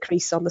slight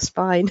crease on the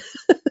spine.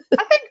 I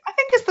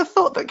think it's the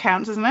thought that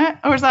counts, isn't it?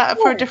 Or is that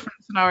for a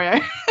different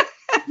scenario?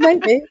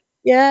 Maybe.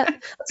 Yeah.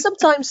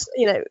 Sometimes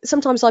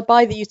I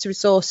buy the use of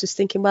resources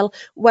thinking, well,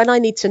 when I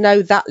need to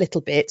know that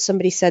little bit,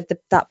 somebody said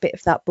that bit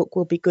of that book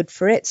will be good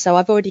for it. So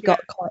I've already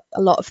got quite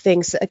a lot of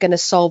things that are going to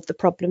solve the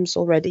problems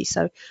already.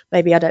 So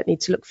maybe I don't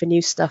need to look for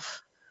new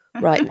stuff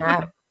right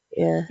now.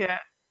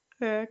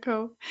 Yeah,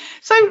 cool.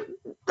 So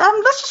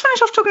let's just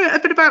finish off talking a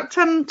bit about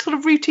sort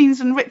of routines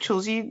and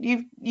rituals.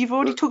 You've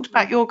already talked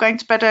about your going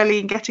to bed early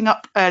and getting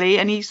up early,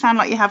 and you sound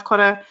like you have quite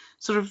a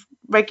sort of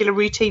regular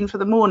routine for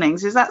the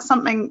mornings. Is that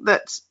something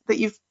that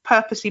you've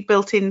purposely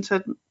built in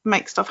to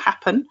make stuff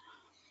happen?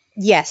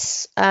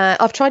 Yes,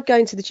 I've tried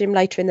going to the gym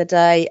later in the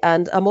day,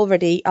 and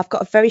I've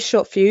got a very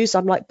short fuse.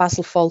 I'm like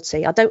Basil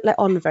Fawlty. I don't let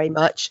on very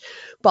much,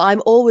 but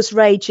I'm always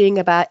raging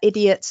about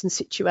idiots and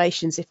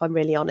situations, if I'm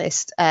really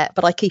honest,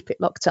 but I keep it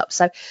locked up.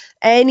 So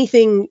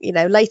anything,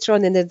 later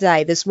on in the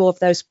day, there's more of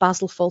those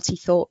Basil Fawlty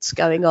thoughts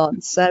going on.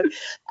 So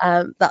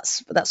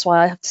that's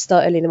why I have to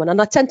start early in the morning.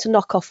 And I tend to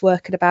knock off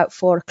work at about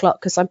 4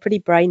 o'clock because I'm pretty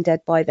brain dead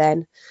by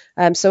then.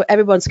 So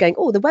everyone's going,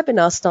 oh, the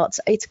webinar starts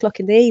at 8 o'clock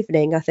in the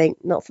evening. I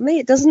think, not for me,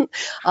 it doesn't.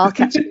 I'll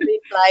catch a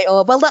replay,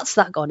 or, well, that's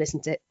that gone,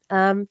 isn't it?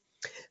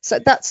 So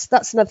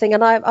that's another thing.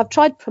 And I've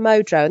tried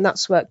Pomodoro, and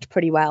that's worked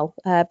pretty well.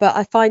 But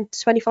I find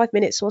 25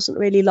 minutes wasn't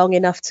really long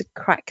enough to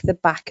crack the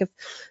back of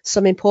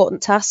some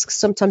important tasks.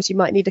 Sometimes you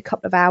might need a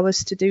couple of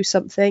hours to do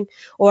something,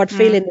 or I'd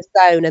feel in the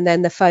zone, and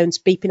then the phone's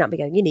beeping at me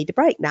going, you need a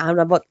break now.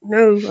 And I'm like,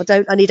 no, I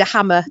don't. I need a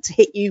hammer to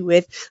hit you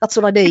with. That's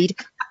what I need.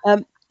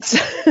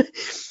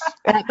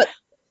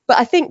 But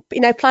I think,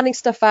 planning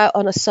stuff out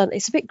on a Sunday,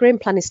 it's a bit grim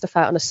planning stuff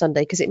out on a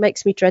Sunday because it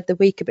makes me dread the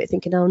week a bit,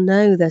 thinking, oh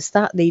no, there's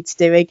that needs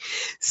doing.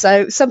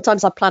 So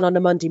sometimes I plan on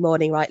a Monday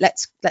morning, right,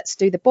 let's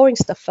do the boring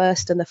stuff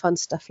first and the fun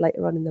stuff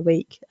later on in the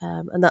week.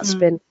 And that's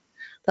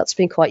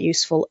been quite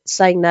useful.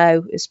 Saying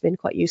no has been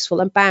quite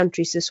useful, and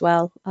boundaries as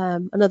well.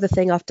 Another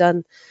thing I've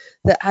done,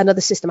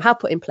 another system I have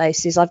put in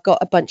place, is I've got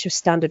a bunch of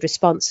standard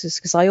responses,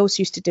 because I always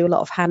used to do a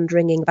lot of hand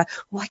wringing about,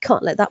 I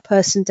can't let that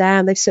person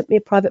down. They've sent me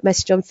a private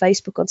message on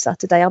Facebook on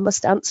Saturday. I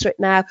must answer it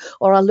now,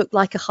 or I'll look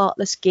like a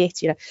heartless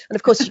git, And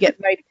of course you get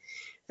very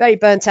very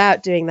burnt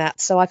out doing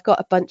that. So I've got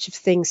a bunch of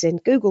things in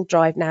Google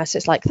Drive now. So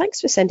it's like, thanks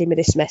for sending me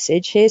this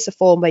message. Here's a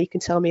form where you can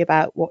tell me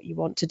about what you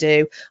want to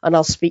do, and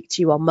I'll speak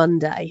to you on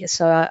Monday.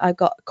 So I've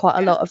got quite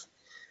a lot of,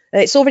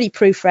 it's already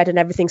proofread and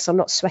everything, so I'm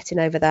not sweating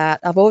over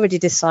that. I've already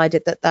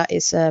decided that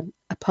is a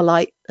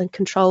polite and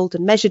controlled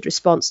and measured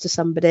response to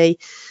somebody,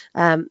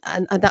 and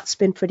that's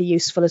been pretty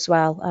useful as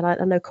well. And I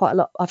know quite a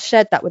lot. I've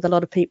shared that with a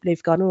lot of people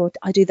who've gone, oh,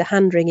 I do the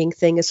hand wringing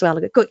thing as well.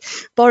 I go, quick,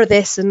 borrow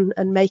this and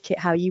make it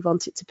how you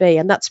want it to be.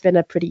 And that's been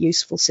a pretty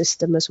useful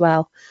system as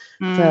well,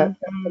 for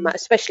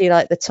especially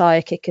like the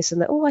tire kickers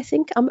and I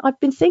think I've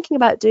been thinking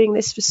about doing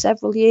this for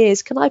several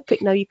years. Can I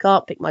pick? No, you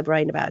can't pick my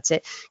brain about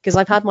it, because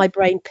I've had my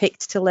brain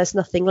picked till there's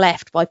nothing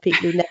left by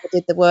people who never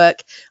did the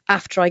work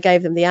after I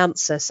gave them the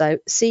answer. So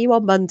see you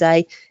on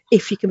Monday,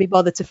 if you can be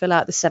bothered to fill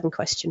out the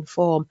 7-question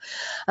form.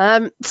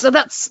 So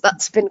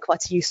that's been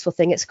quite a useful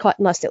thing. It's quite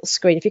a nice little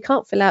screen. If you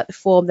can't fill out the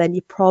form, then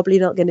you're probably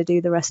not going to do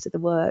the rest of the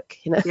work,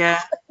 Yeah,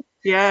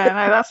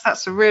 no,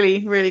 that's a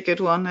really, really good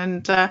one.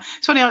 And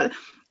it's funny,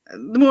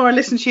 the more I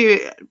listen to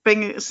you,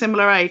 being a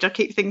similar age, I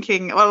keep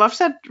thinking, well, I've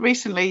said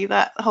recently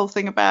that whole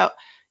thing about,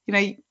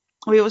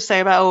 we always say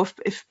about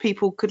if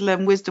people could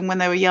learn wisdom when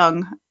they were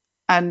young,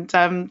 and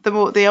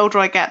the older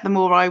I get, the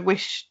more I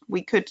wish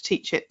we could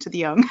teach it to the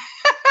young.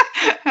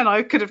 And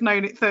I could have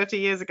known it 30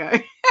 years ago.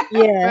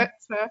 Yeah.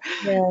 But,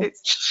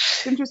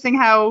 it's interesting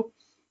how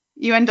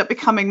you end up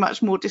becoming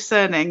much more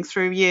discerning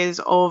through years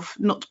of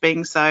not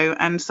being so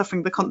and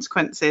suffering the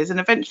consequences, and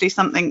eventually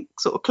something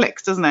sort of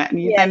clicks, doesn't it?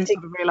 And you then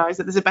sort of realise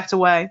that there's a better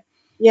way.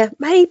 Yeah,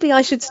 maybe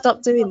I should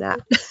stop doing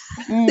that.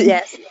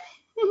 Yes.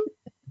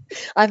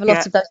 I have a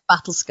lot of those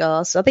battle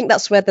scars. So I think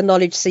that's where the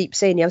knowledge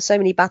seeps in. You have so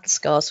many battle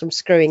scars from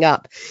screwing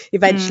up.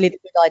 Eventually the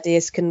good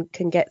ideas can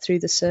get through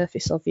the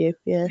surface of you.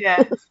 Yeah.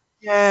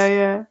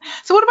 Yeah.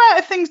 So what about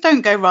if things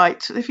don't go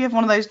right? If you have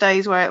one of those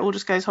days where it all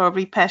just goes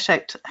horribly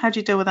pear-shaped, how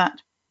do you deal with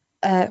that?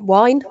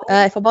 Wine,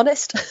 if I'm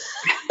honest.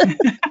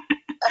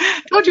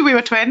 Told you we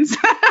were twins.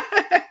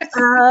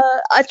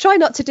 I try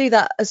not to do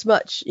that as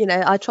much.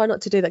 I try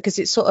not to do that because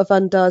it sort of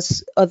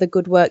undoes other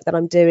good work that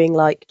I'm doing,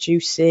 like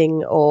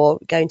juicing or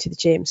going to the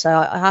gym. So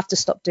I have to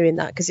stop doing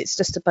that because it's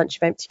just a bunch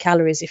of empty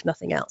calories, if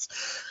nothing else.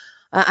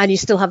 And you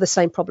still have the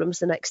same problems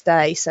the next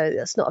day. So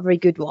that's not a very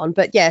good one.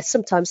 But yeah,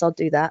 sometimes I'll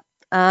do that.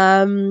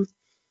 How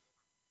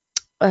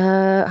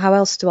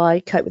else do I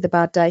cope with a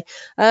bad day?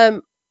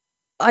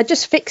 I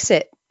just fix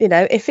it.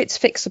 If it's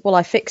fixable,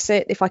 I fix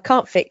it. If I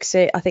can't fix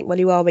it, I think, well,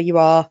 you are where you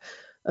are,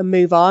 and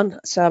move on.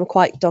 So I'm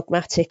quite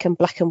dogmatic and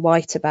black and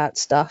white about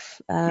stuff.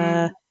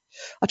 I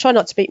try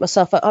not to beat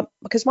myself up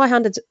because my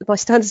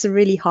standards are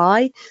really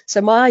high.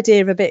 So my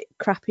idea of a bit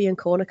crappy and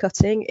corner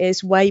cutting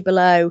is way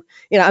below,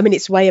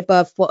 it's way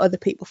above what other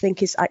people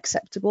think is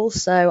acceptable.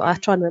 So I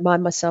try and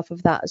remind myself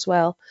of that as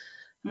well.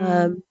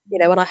 When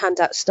I hand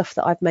out stuff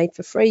that I've made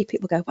for free,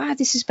 people go, wow,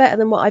 this is better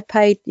than what I've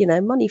paid,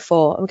 money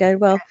for. I'm going,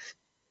 well,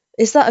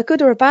 is that a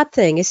good or a bad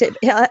thing? Is it?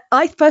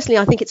 I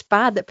personally think it's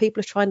bad that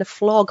people are trying to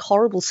flog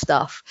horrible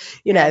stuff,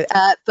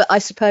 but I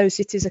suppose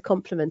it is a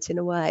compliment in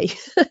a way.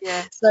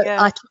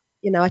 I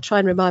try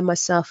and remind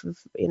myself of,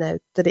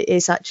 that it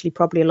is actually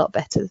probably a lot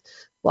better.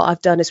 What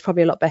I've done is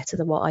probably a lot better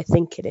than what I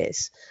think it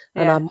is.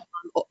 And I'm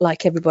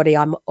like everybody,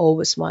 I'm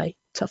always my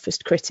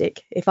toughest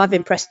critic. If I've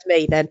impressed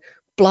me, then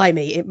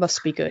blimey, it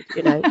must be good,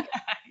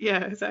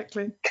 Yeah,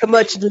 exactly.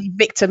 Curmudgeonly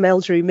Victor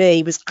Meldrew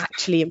me was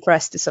actually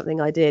impressed with something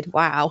I did.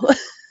 Wow.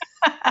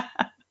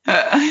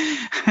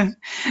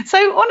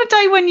 So on a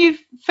day when you've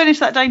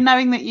finished that day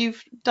knowing that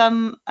you've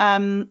done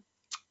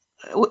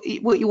what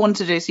you want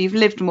to do, so you've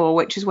lived more,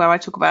 which is where I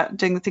talk about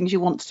doing the things you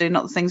want to do,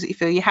 not the things that you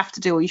feel you have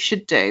to do or you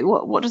should do.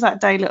 What does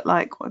that day look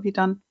like? What have you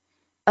done?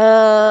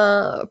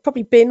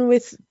 Probably been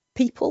with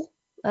people,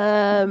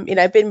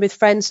 been with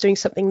friends doing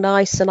something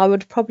nice, and I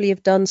would probably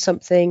have done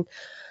something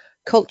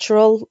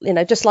cultural,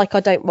 just like I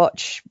don't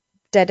watch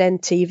dead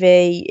end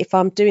TV. If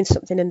I'm doing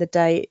something in the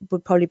day, it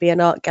would probably be an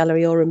art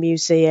gallery or a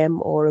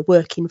museum or a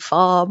working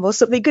farm or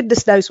something,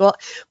 goodness knows what,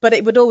 but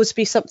it would always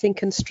be something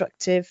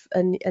constructive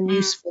and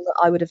useful that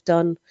I would have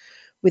done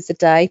with the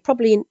day,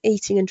 probably in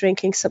eating and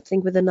drinking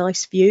something with a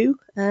nice view.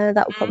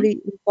 That would probably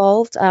be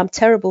involved. I'm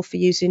terrible for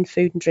using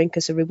food and drink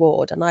as a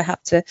reward, and I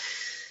have to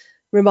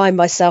remind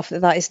myself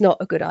that is not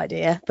a good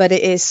idea, but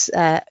it is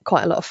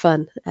quite a lot of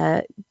fun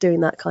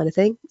doing that kind of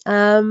thing.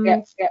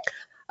 And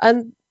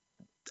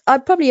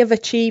I'd probably have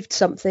achieved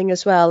something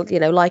as well,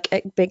 like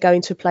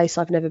going to a place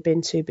I've never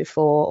been to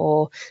before,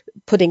 or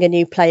putting a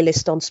new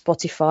playlist on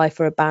Spotify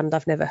for a band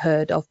I've never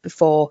heard of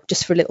before,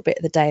 just for a little bit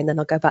of the day, and then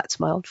I'll go back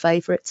to my old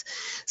favourites.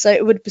 So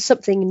it would be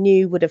something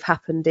new would have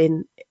happened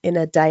in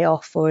a day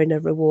off or in a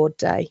reward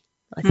day,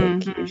 I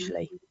think,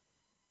 usually.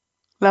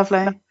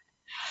 Lovely.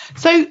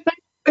 So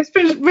it's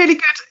been really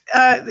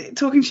good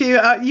talking to you.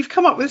 You've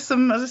come up with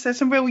some, as I said,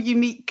 some real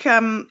unique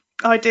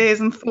ideas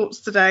and thoughts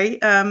today,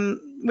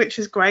 which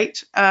is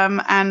great.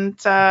 And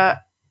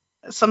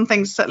some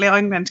things certainly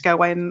I'm going to go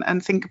away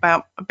and think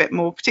about a bit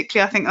more.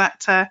 Particularly, I think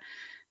that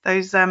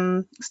those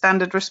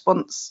standard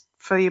response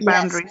for your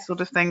boundaries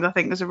sort of things, I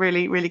think is a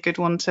really, really good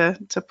one to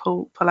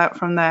pull out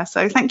from there.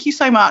 So thank you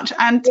so much.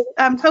 And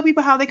tell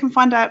people how they can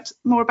find out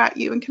more about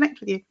you and connect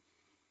with you.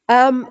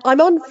 I'm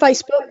on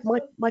Facebook.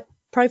 My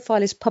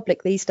profile is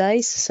public these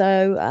days,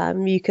 so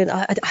you can.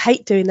 I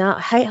hate doing that.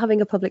 I hate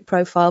having a public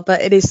profile,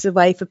 but it is the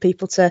way for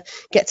people to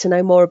get to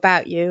know more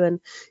about you. And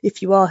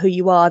if you are who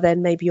you are,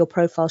 then maybe your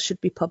profile should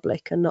be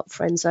public and not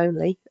friends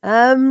only.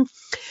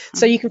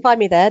 So you can find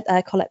me there,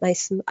 Colette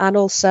Mason, and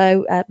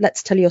also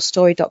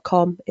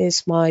letstellyourstory.com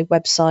is my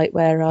website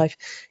where I've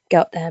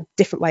got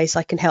different ways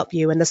I can help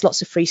you, and there's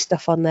lots of free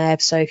stuff on there.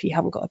 So if you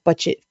haven't got a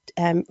budget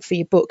for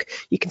your book,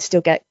 you can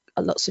still get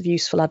lots of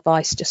useful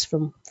advice just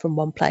from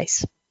one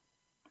place.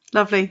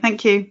 Lovely.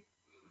 Thank you.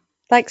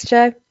 Thanks,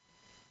 Jo.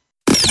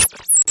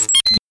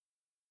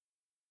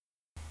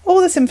 All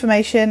this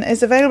information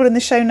is available in the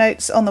show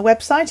notes on the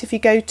website if you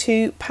go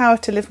to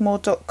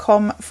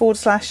powertolivemore.com/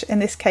 in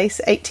this case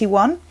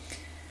 81.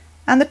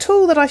 And the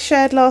tool that I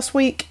shared last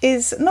week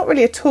is not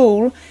really a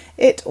tool,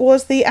 it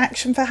was the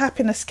Action for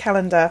Happiness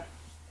calendar.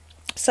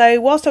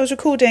 So whilst I was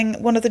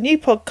recording one of the new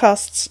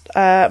podcasts,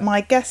 my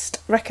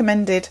guest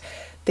recommended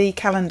the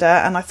calendar,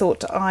 and I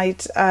thought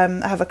I'd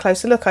have a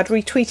closer look. I'd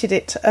retweeted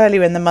it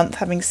earlier in the month,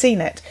 having seen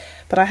it,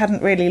 but I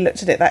hadn't really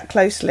looked at it that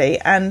closely,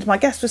 and my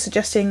guest was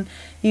suggesting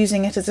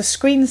using it as a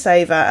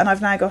screensaver, and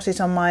I've now got it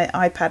on my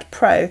iPad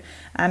Pro,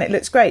 and it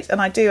looks great.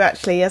 And I do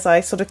actually, as I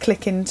sort of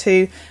click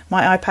into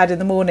my iPad in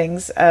the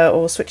mornings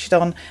or switch it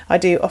on, I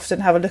do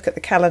often have a look at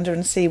the calendar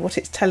and see what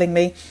it's telling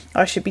me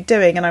I should be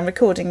doing. And I'm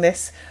recording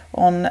this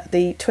on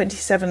the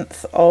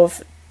 27th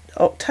of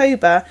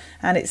October,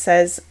 and it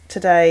says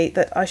today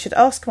that I should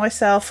ask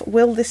myself,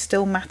 will this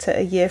still matter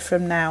a year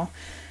from now?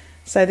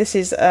 So this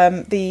is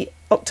the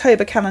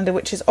October calendar,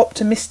 which is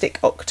Optimistic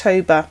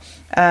October.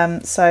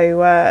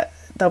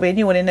 There'll be a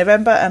new one in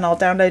November, and I'll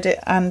download it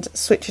and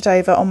switch it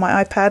over on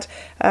my iPad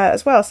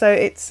as well. So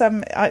it's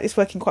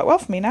working quite well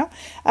for me now.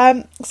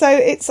 So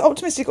it's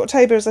Optimistic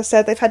October, as I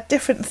said. They've had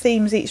different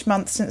themes each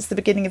month since the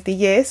beginning of the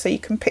year, so you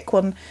can pick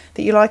one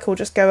that you like or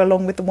just go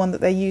along with the one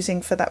that they're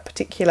using for that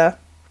particular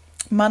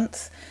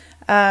month.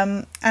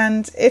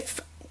 And if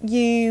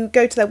you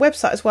go to their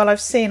website as well, I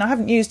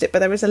haven't used it, but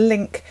there is a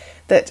link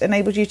that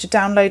enables you to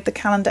download the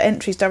calendar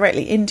entries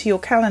directly into your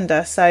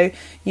calendar, so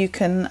you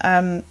can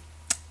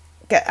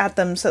add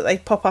them so that they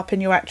pop up in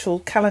your actual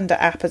calendar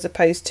app as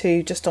opposed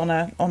to just on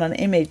an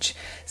image.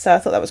 So I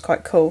thought that was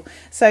quite cool.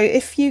 So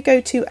if you go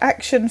to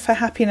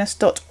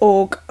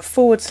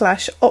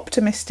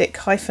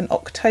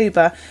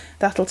actionforhappiness.org/optimistic-October,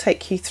 that'll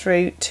take you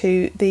through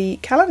to the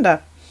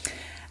calendar.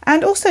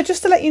 And also,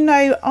 just to let you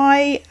know,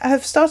 I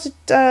have started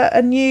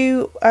a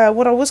new,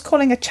 what I was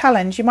calling a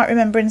challenge. You might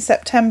remember in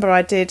September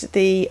I did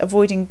the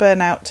Avoiding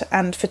Burnout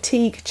and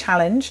Fatigue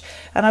Challenge,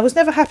 and I was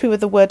never happy with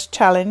the word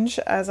challenge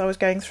as I was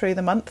going through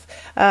the month,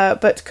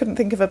 but couldn't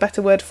think of a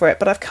better word for it.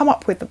 But I've come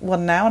up with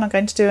one now, and I'm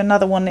going to do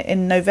another one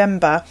in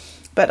November.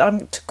 But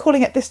I'm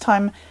calling it this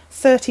time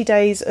 30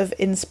 Days of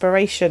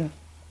Inspiration.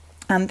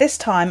 And this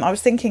time I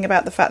was thinking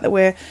about the fact that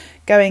we're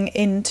going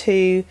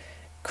into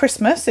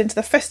Christmas, into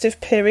the festive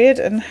period,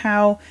 and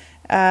how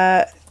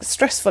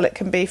stressful it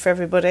can be for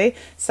everybody.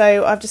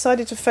 So I've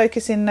decided to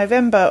focus in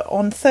November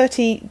on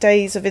 30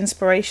 days of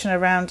inspiration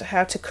around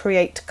how to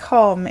create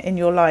calm in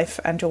your life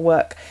and your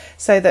work,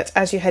 so that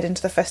as you head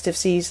into the festive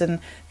season,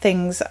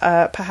 things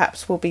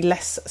perhaps will be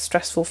less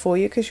stressful for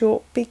you because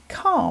you'll be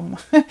calm.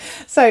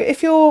 So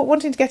if you're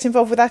wanting to get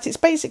involved with that, it's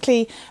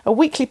basically a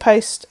weekly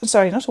post,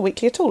 not a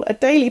weekly at all, a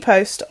daily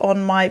post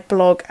on my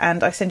blog,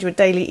 and I send you a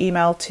daily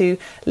email to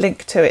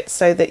link to it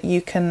so that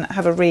you can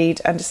have a read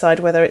and decide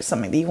whether it's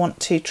something that you want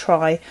to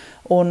try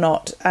or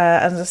not.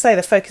 As I say,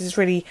 the focus is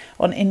really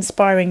on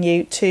inspiring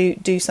you to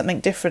do something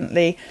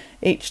differently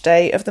each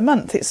day of the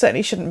month. It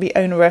certainly shouldn't be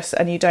onerous,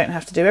 and you don't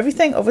have to do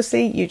everything.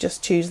 Obviously, you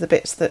just choose the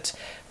bits that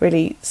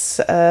really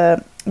speak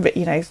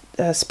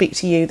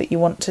to you, that you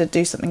want to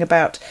do something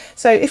about.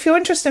 So if you're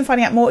interested in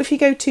finding out more, if you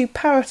go to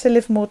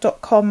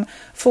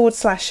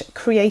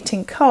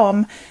powertolivemore.com/creating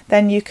calm,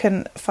 then you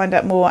can find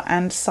out more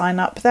and sign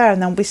up there,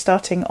 and then we'll be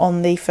starting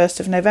on the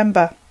 1st of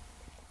November.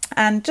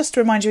 And just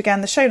to remind you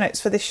again, the show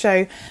notes for this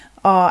show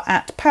are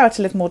at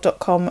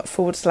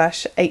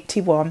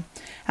powertolivemore.com/81.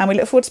 And we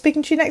look forward to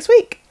speaking to you next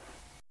week.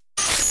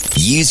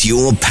 Use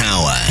your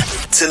power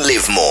to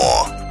live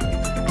more.